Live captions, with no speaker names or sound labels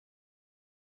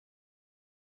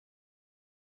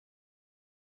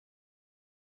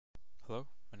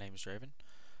name is Raven.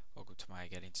 Welcome to my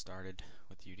Getting Started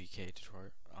with UDK tutorial,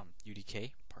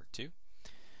 UDK Part 2.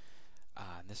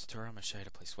 In this tutorial I'm going to show you how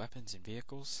to place weapons in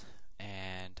vehicles,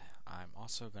 and I'm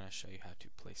also going to show you how to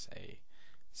place a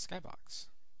skybox,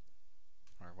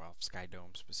 or well, sky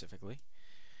dome specifically.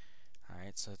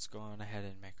 Alright, so let's go on ahead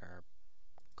and make our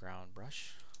ground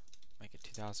brush. Make it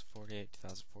 2048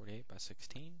 by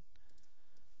 16.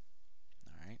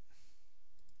 Alright.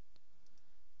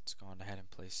 Let's go on ahead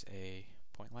and place a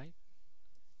point light.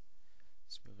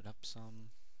 Let's move it up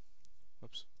some.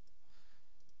 Whoops.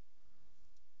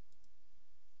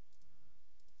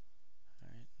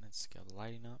 Alright, let's scale the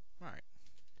lighting up. Alright.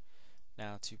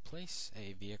 Now to place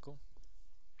a vehicle,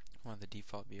 one of the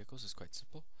default vehicles is quite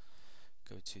simple.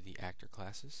 Go to the actor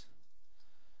classes.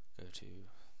 Go to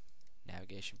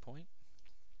navigation point.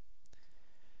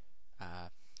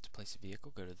 To place a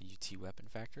vehicle, go to the UT weapon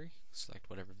factory. Select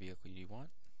whatever vehicle you want.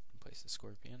 Place the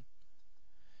Scorpion.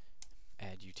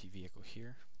 Add UT vehicle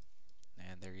here,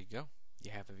 and there you go.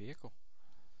 You have a vehicle.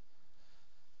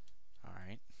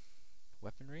 Alright.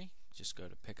 Weaponry, just go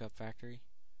to pickup factory.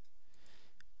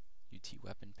 UT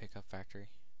weapon pickup factory.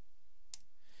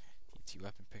 UT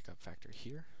weapon pickup factory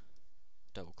here.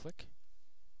 Double click.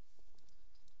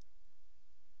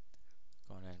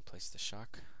 Go on and place the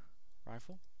shock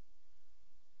rifle.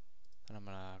 And I'm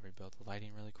going to rebuild the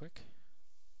lighting really quick.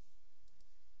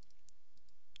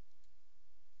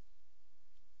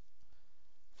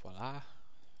 Voila!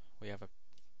 We have a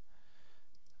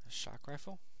shock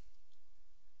rifle.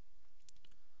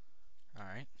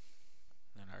 Alright.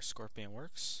 And our Scorpion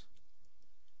works.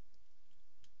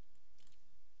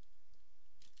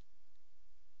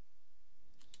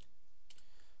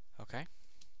 Okay.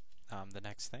 The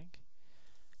next thing,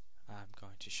 I'm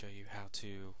going to show you how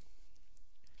to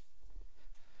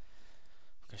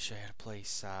place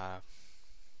sky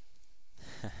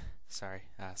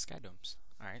domes.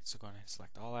 Alright, so go ahead and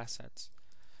select all assets,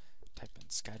 type in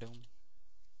sky dome.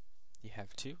 You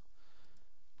have two.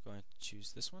 I'm going to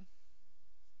choose this one.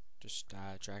 Just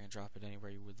drag and drop it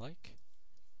anywhere you would like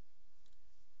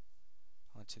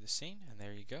onto the scene, and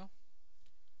there you go.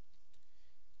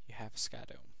 You have a sky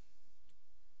dome.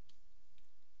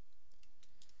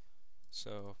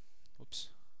 So, whoops.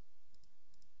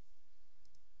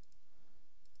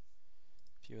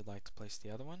 If you would like to place the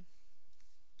other one,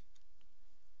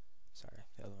 sorry,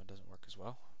 the other one doesn't work as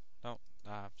well. No,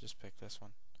 just pick this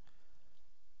one.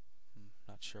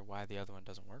 Not sure why the other one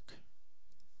doesn't work.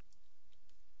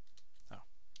 Oh.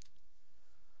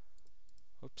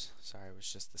 Oops, sorry, it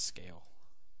was just the scale.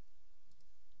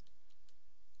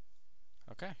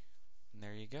 Okay, and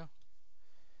there you go.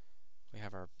 We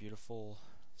have our beautiful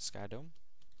sky dome.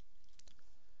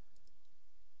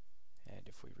 And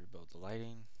if we rebuild the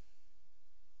lighting,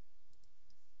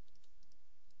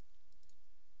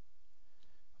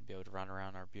 we'll be able to run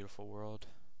around our beautiful world.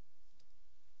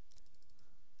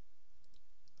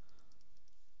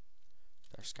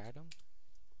 Our sky dome.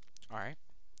 Alright.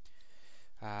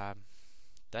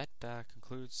 That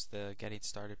concludes the Getting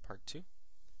Started Part 2.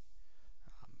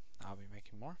 I'll be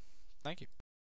making more. Thank you.